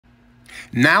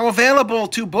Now available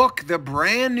to book the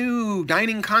brand new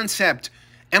dining concept,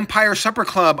 Empire Supper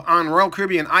Club on Royal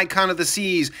Caribbean, Icon of the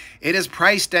Seas. It is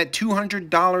priced at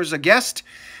 $200 a guest.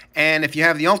 And if you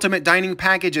have the ultimate dining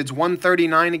package, it's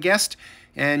 $139 a guest.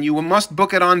 And you must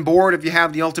book it on board if you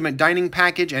have the ultimate dining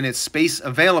package and it's space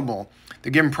available.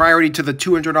 They're giving priority to the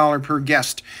 $200 per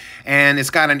guest. And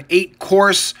it's got an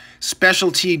 8-course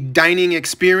specialty dining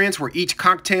experience where each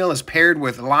cocktail is paired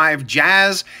with live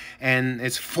jazz, and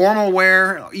it's formal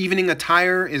wear. Evening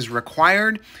attire is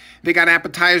required. They got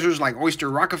appetizers like Oyster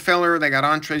Rockefeller. They got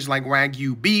entrees like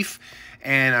Wagyu beef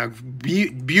and a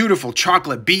beautiful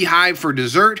chocolate beehive for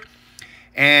dessert.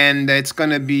 And it's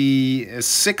going to be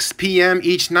 6 p.m.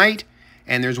 each night.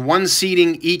 And there's one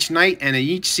seating each night, and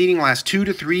each seating lasts 2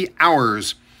 to 3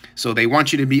 hours. So they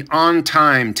want you to be on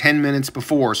time 10 minutes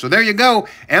before. So there you go,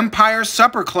 Empire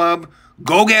Supper Club.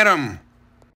 Go get 'em.